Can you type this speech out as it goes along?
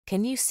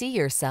Can you see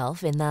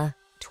yourself in the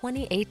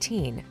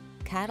 2018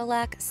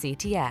 Cadillac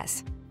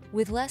CTS?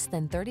 With less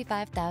than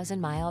 35,000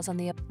 miles on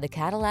the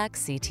Cadillac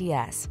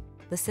CTS,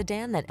 the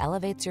sedan that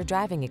elevates your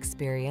driving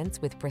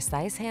experience with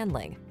precise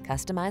handling,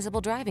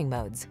 customizable driving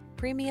modes,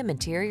 premium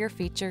interior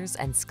features,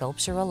 and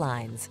sculptural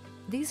lines.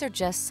 These are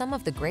just some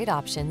of the great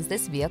options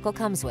this vehicle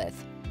comes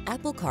with: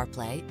 Apple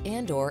CarPlay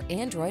and/or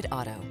Android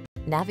Auto,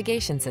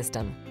 navigation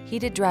system,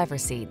 heated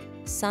driver's seat,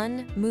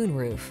 sun,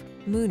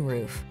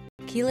 moonroof,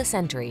 keyless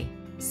entry,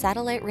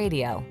 satellite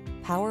radio,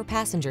 power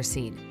passenger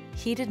seat,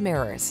 heated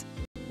mirrors,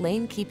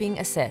 lane keeping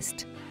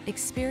assist.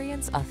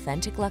 Experience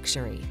authentic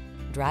luxury.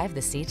 Drive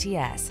the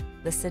CTS,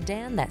 the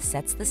sedan that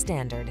sets the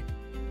standard.